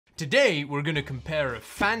Today, we're gonna compare a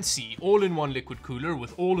fancy all-in-one liquid cooler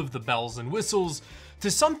with all of the bells and whistles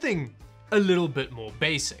to something a little bit more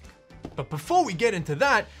basic. But before we get into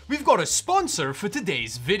that, we've got a sponsor for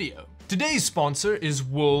today's video. Today's sponsor is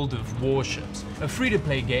World of Warships, a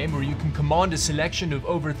free-to-play game where you can command a selection of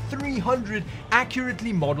over 300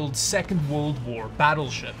 accurately modeled Second World War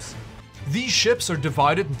battleships. These ships are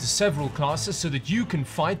divided into several classes so that you can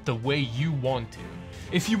fight the way you want to.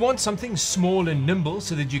 If you want something small and nimble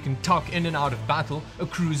so that you can tuck in and out of battle, a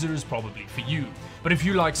cruiser is probably for you. But if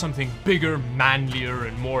you like something bigger, manlier,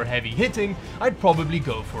 and more heavy-hitting, I'd probably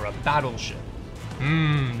go for a battleship.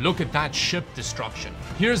 Look at that ship destruction.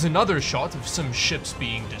 Here's another shot of some ships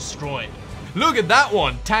being destroyed. Look at that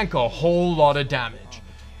one tank a whole lot of damage.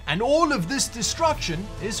 And all of this destruction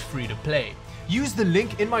is free to play. Use the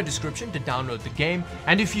link in my description to download the game,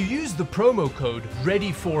 and if you use the promo code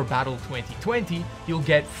READY4BATTLE2020, you'll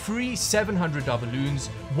get free 700 doubloons,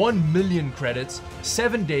 1 million credits,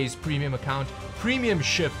 7 days premium account, premium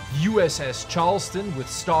ship USS Charleston with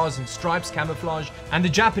stars and stripes camouflage, and the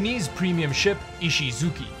Japanese premium ship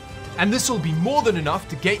Ishizuki. And this will be more than enough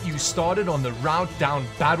to get you started on the route down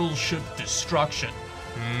battleship destruction.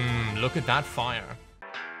 Look at that fire.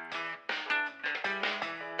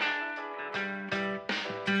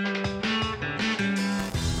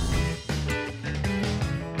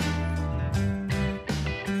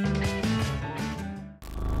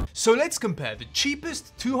 So let's compare the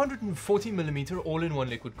cheapest 240mm all-in-one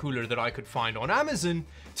liquid cooler that I could find on Amazon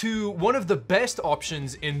to one of the best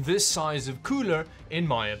options in this size of cooler, in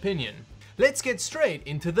my opinion. Let's get straight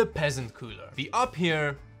into the peasant cooler, the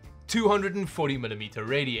Uphere 240mm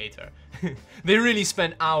radiator. They really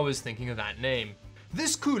spent hours thinking of that name.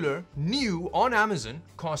 This cooler, new on Amazon,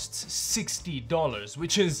 costs $60,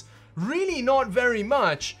 which is really not very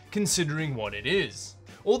much considering what it is.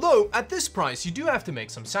 Although, at this price, you do have to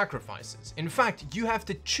make some sacrifices. In fact, you have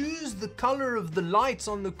to choose the color of the lights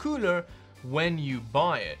on the cooler when you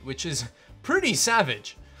buy it, which is pretty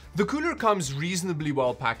savage. The cooler comes reasonably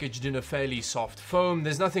well packaged in a fairly soft foam.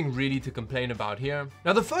 There's nothing really to complain about here.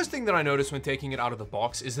 Now, the first thing that I noticed when taking it out of the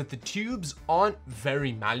box is that the tubes aren't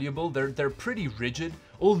very malleable. They're pretty rigid,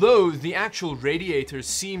 although the actual radiator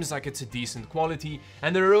seems like it's a decent quality,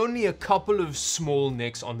 and there are only a couple of small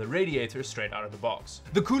nicks on the radiator straight out of the box.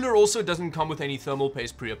 The cooler also doesn't come with any thermal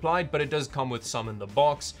paste pre-applied, but it does come with some in the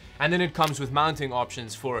box, and then it comes with mounting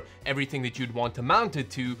options for everything that you'd want to mount it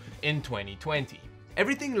to in 2020.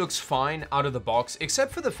 Everything looks fine out of the box,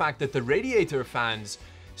 except for the fact that the radiator fans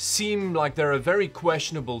seem like they're a very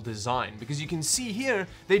questionable design, because you can see here,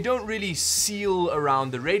 they don't really seal around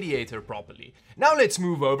the radiator properly. Now let's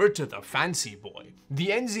move over to the fancy boy, the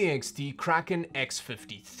NZXT Kraken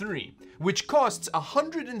X53, which costs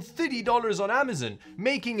 $130 on Amazon,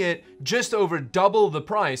 making it just over double the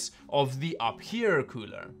price of the Uphere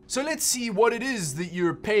cooler. So let's see what it is that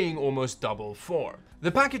you're paying almost double for. The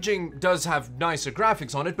packaging does have nicer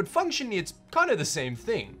graphics on it, but functionally it's kind of the same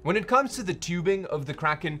thing. When it comes to the tubing of the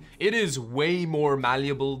Kraken, it is way more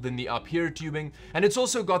malleable than the Uphere tubing, and it's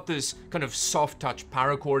also got this kind of soft touch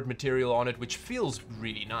paracord material on it, which feels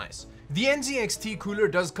really nice. The NZXT cooler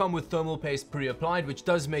does come with thermal paste pre-applied, which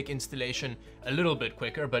does make installation a little bit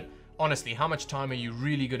quicker, but honestly, how much time are you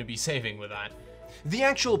really going to be saving with that? The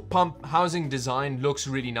actual pump housing design looks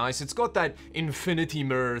really nice. It's got that infinity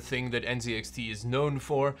mirror thing that NZXT is known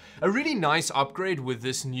for. A really nice upgrade with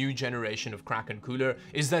this new generation of Kraken cooler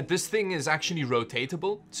is that this thing is actually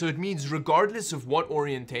rotatable. So it means regardless of what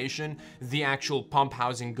orientation the actual pump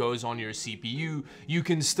housing goes on your CPU, you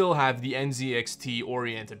can still have the NZXT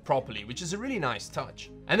oriented properly, which is a really nice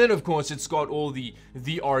touch. And then of course it's got all the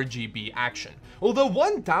RGB action. Although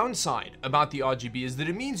one downside about the RGB is that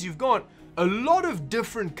it means you've got a lot of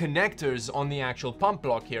different connectors on the actual pump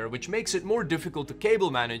block here, which makes it more difficult to cable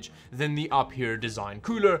manage than the Uphere design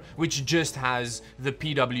cooler, which just has the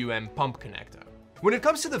PWM pump connector. When it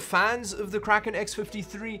comes to the fans of the Kraken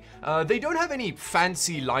X53, they don't have any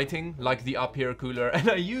fancy lighting like the Uphere cooler, and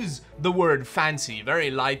I use the word fancy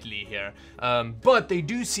very lightly here, but they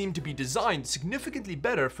do seem to be designed significantly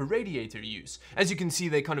better for radiator use. As you can see,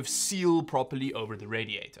 they kind of seal properly over the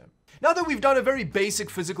radiator. Now that we've done a very basic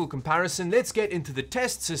physical comparison, let's get into the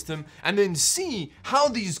test system and then see how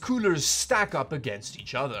these coolers stack up against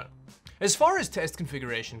each other. As far as test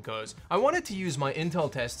configuration goes, I wanted to use my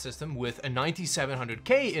Intel test system with a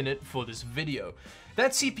 9700K in it for this video.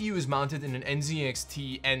 That CPU is mounted in an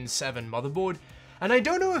NZXT N7 motherboard, and I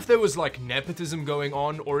don't know if there was like nepotism going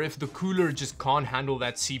on or if the cooler just can't handle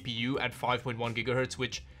that CPU at 5.1 GHz,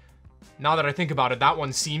 which Now that I think about it, that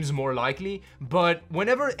one seems more likely, but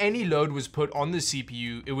whenever any load was put on the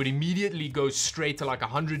CPU, it would immediately go straight to like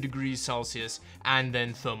 100 degrees Celsius and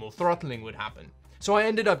then thermal throttling would happen. So I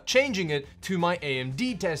ended up changing it to my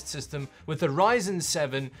AMD test system with a Ryzen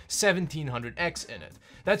 7 1700X in it.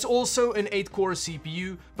 That's also an 8-core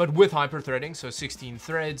CPU, but with hyperthreading, so 16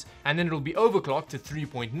 threads, and then it'll be overclocked to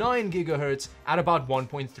 3.9 GHz at about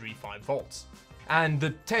 1.35 volts. And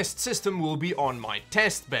the test system will be on my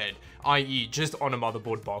test bed, i.e. just on a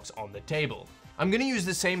motherboard box on the table. I'm going to use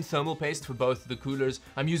the same thermal paste for both the coolers.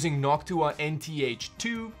 I'm using Noctua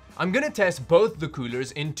NTH2. I'm going to test both the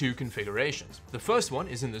coolers in 2 configurations. The first one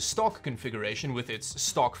is in the stock configuration with its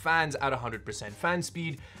stock fans at 100% fan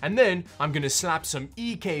speed, and then I'm going to slap some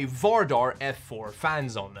EK Vardar F4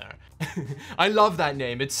 fans on there. I love that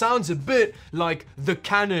name. It sounds a bit like the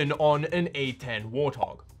cannon on an A10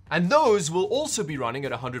 Warthog. And those will also be running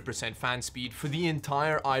at 100% fan speed for the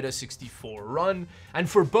entire AIO 64 run. And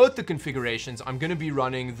for both the configurations, I'm going to be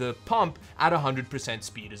running the pump at 100%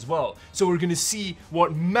 speed as well. So we're going to see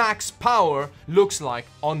what max power looks like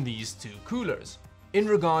on these 2 coolers. In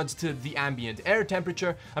regards to the ambient air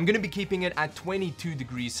temperature, I'm going to be keeping it at 22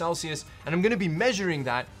 degrees Celsius, and I'm going to be measuring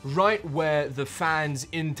that right where the fans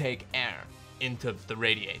intake air into the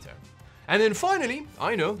radiator. And then finally,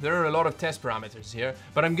 I know there are a lot of test parameters here,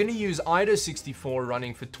 but I'm going to use AIO 64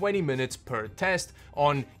 running for 20 minutes per test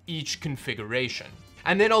on each configuration.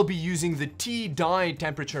 And then I'll be using the T-die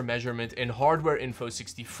temperature measurement in Hardware Info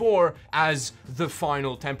 64 as the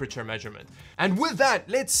final temperature measurement. And with that,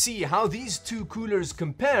 let's see how these 2 coolers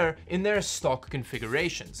compare in their stock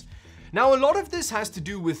configurations. Now, a lot of this has to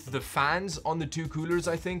do with the fans on the 2 coolers,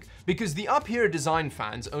 I think, because the Uphere design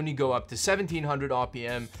fans only go up to 1700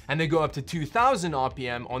 RPM and they go up to 2000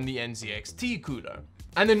 RPM on the NZXT cooler.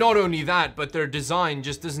 And then not only that, but their design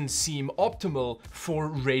just doesn't seem optimal for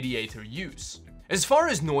radiator use. As far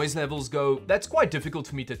as noise levels go, that's quite difficult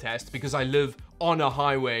for me to test because I live on a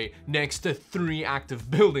highway next to 3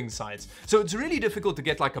 active building sites. So it's really difficult to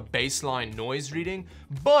get like a baseline noise reading,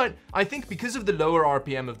 but I think because of the lower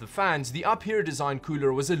RPM of the fans, the Uphere design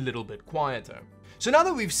cooler was a little bit quieter. So now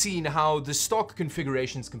that we've seen how the stock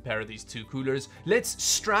configurations compare these 2 coolers, let's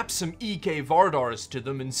strap some EK Vardars to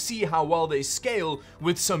them and see how well they scale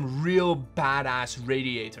with some real badass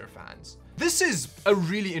radiator fans. This is a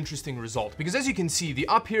really interesting result because, as you can see, the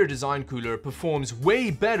Uphere design cooler performs way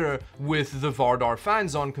better with the Vardar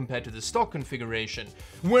fans on compared to the stock configuration,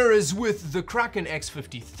 whereas with the Kraken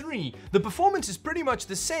X53, the performance is pretty much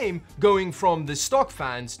the same going from the stock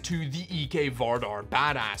fans to the EK Vardar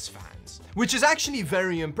badass fans, which is actually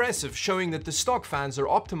very impressive, showing that the stock fans are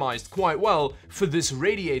optimized quite well for this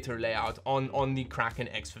radiator layout on the Kraken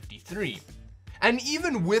X53. And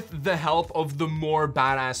even with the help of the more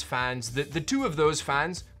badass fans, the 2 of those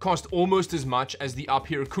fans cost almost as much as the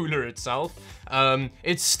Uphere cooler itself.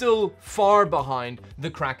 It's still far behind the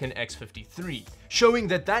Kraken X53, showing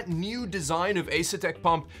that that new design of Asetek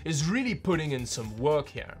pump is really putting in some work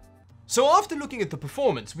here. So after looking at the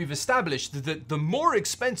performance, we've established that the more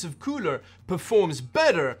expensive cooler performs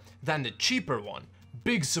better than the cheaper one.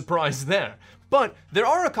 Big surprise there. But there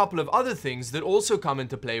are a couple of other things that also come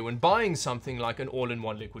into play when buying something like an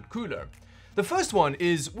all-in-one liquid cooler. The first one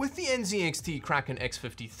is with the NZXT Kraken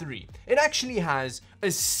X53. It actually has a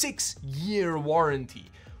 6-year warranty,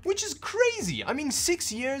 which is crazy. I mean,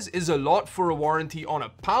 6 years is a lot for a warranty on a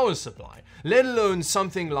power supply, let alone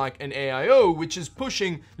something like an AIO, which is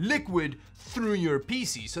pushing liquid through your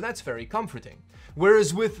PC, so that's very comforting.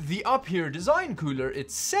 Whereas with the Uphere design cooler, it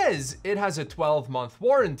says it has a 12-month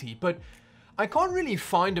warranty, but I can't really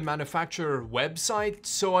find a manufacturer website,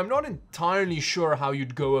 so I'm not entirely sure how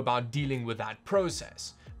you'd go about dealing with that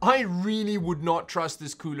process. I really would not trust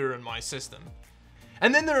this cooler in my system.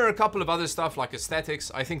 And then there are a couple of other stuff like aesthetics.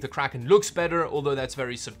 I think the Kraken looks better, although that's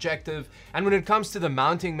very subjective. And when it comes to the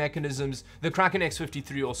mounting mechanisms, the Kraken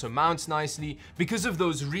X53 also mounts nicely. Because of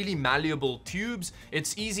those really malleable tubes,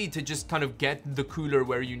 it's easy to just kind of get the cooler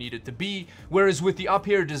where you need it to be. Whereas with the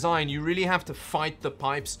Uphere design, you really have to fight the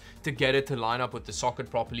pipes to get it to line up with the socket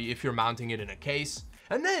properly if you're mounting it in a case.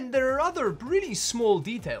 And then there are other really small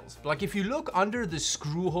details. Like if you look under the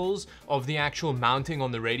screw holes of the actual mounting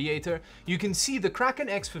on the radiator, you can see the Kraken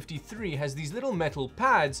X53 has these little metal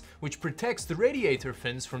pads which protects the radiator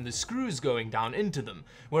fins from the screws going down into them.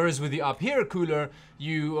 Whereas with the Uphere cooler,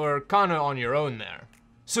 you are kinda on your own there.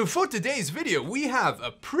 So for today's video, we have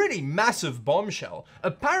a pretty massive bombshell.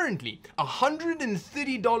 Apparently, a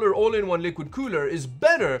 $130 all-in-one liquid cooler is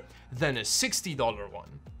better than a $60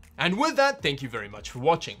 one. And with that, thank you very much for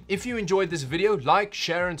watching. If you enjoyed this video, like,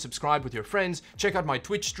 share, and subscribe with your friends. Check out my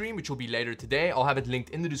Twitch stream, which will be later today. I'll have it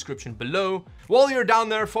linked in the description below. While you're down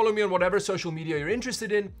there, follow me on whatever social media you're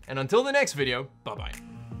interested in. And until the next video, bye-bye.